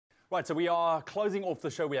Right, so we are closing off the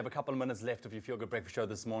show. We have a couple of minutes left of your Feel Good Breakfast Show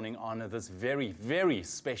this morning on this very, very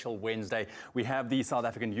special Wednesday. We have the South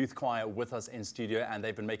African Youth Choir with us in studio, and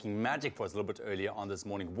they've been making magic for us a little bit earlier on this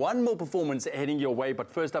morning. One more performance heading your way, but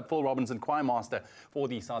first up, Phil Robinson, Choir Master for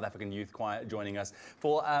the South African Youth Choir, joining us.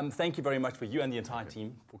 Phil, thank you very much for you and the entire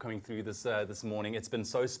team for coming through this morning. It's been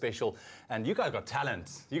so special, and you guys got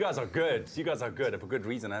talent. You guys are good. You guys are good, for good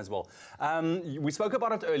reason as well. We spoke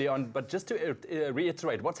about it earlier on, but just to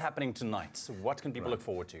reiterate, what's happening tonight? What can people look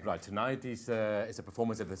forward to? Right, tonight is a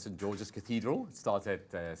performance at the St. George's Cathedral. It starts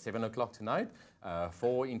at 7 o'clock tonight.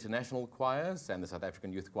 4 international choirs and the South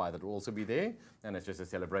African Youth Choir that will also be there. And it's just a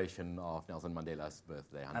celebration of Nelson Mandela's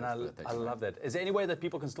birthday. And I love that. Is there any way that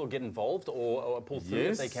people can still get involved or pull through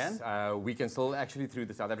if they can? We can still actually, through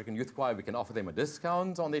the South African Youth Choir, we can offer them a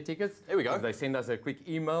discount on their tickets. There we go. If they send us a quick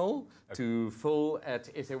email to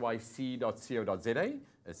phil@sayc.co.za.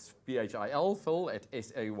 It's PHIL,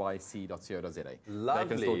 phil@sayc.co.za. Lovely. They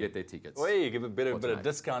can still get their tickets. Oh, you give a bit of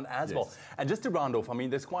discount as well. And just to round off, I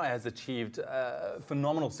mean, this choir has achieved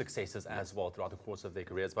phenomenal successes as well throughout the course of their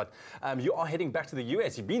careers. But you are heading back to the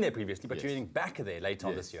US. You've been there previously, but you're heading back there later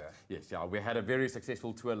on this year. Yes, yeah. We had a very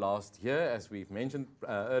successful tour last year, as we've mentioned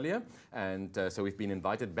earlier. And so we've been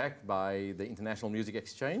invited back by the International Music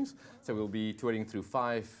Exchange. So we'll be touring through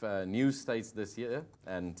 5 new states this year.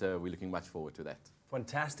 And we're looking much forward to that.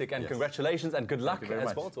 Fantastic, and congratulations and good luck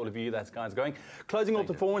as well to all of you that guys going. Closing off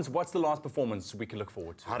the performance, what's the last performance we can look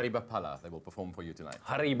forward to? Hare Bapala, they will perform for you tonight.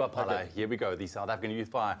 Hare Bapala, here we go, the South African Youth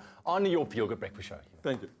Choir on your Feel Good Breakfast Show.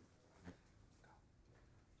 Thank you.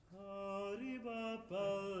 Hare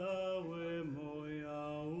Bapala we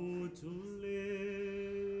moya utule.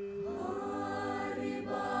 Hare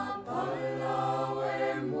Bapala we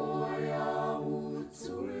moya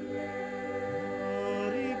utule.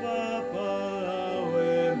 Hare Bapala we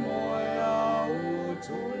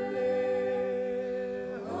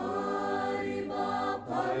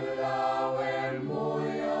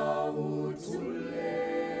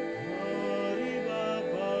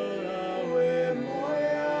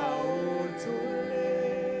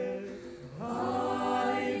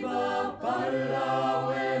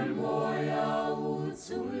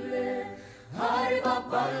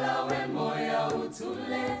moya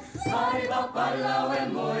utule. Hare Bapala, Hare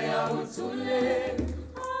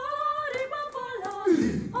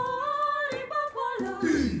Bapala,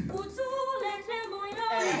 utule moya.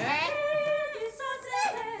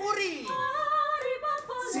 Uri. Hare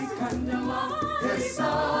Bapala. Sikandama,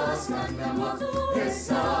 Esas Kandama,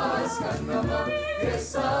 Esas Kandama,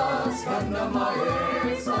 Esas Kandama,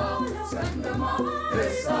 Esas Kandama,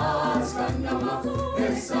 Esas Kandama,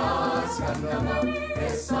 Esas Kandama,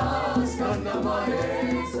 Esas Kandama,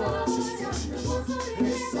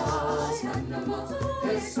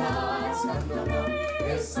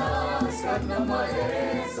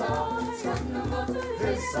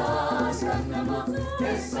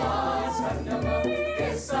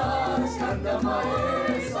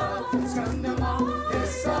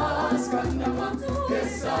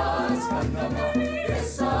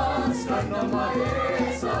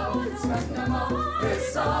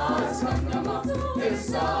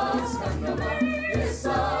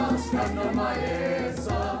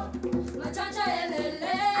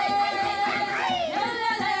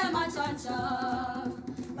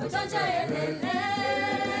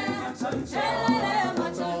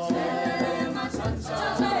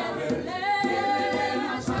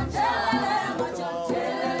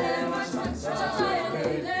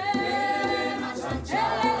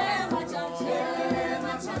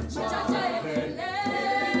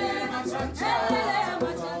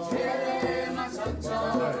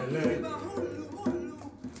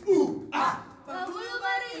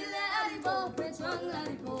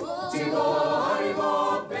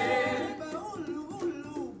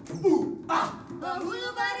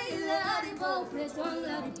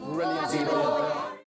 Brilliant.